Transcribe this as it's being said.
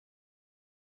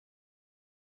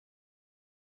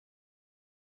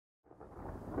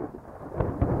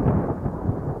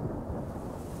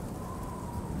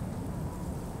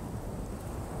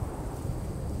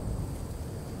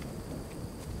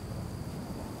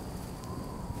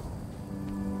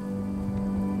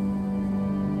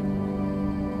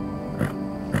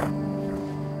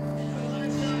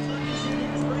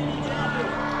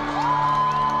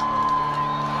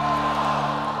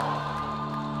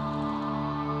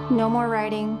No more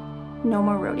riding, no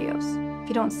more rodeos. If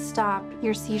you don't stop,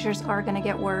 your seizures are gonna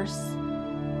get worse.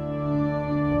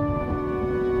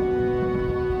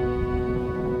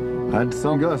 I had to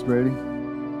sell Gus, Brady.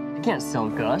 You can't sell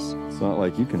Gus. It's not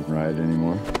like you can ride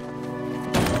anymore.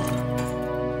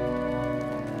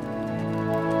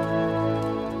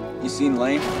 You seen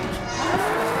Lane?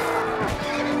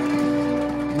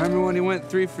 Remember when he went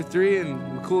 3 for 3 in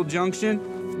McCool Junction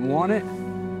and won it?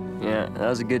 Yeah, that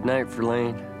was a good night for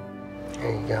Lane.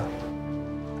 There you go.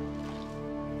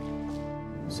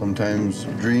 Sometimes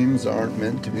dreams aren't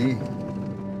meant to be.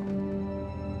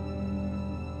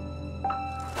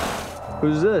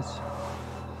 Who's this?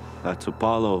 That's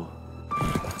Apollo.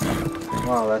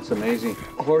 Wow, that's amazing.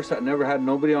 A horse that never had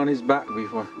nobody on his back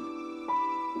before.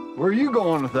 Where are you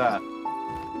going with that?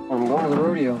 I'm going to the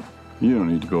rodeo. You don't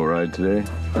need to go ride today.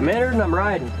 I'm entered and I'm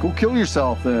riding. Go kill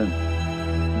yourself then.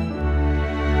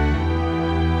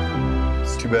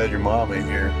 It's too bad your mom ain't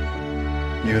here.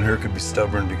 You and her could be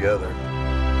stubborn together.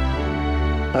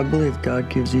 I believe God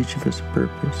gives each of us a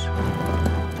purpose.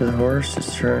 To the horse,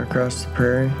 it's to run across the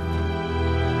prairie.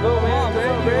 Go, man,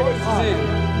 Brady.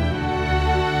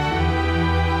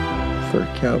 For a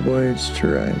cowboy, it's to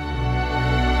ride.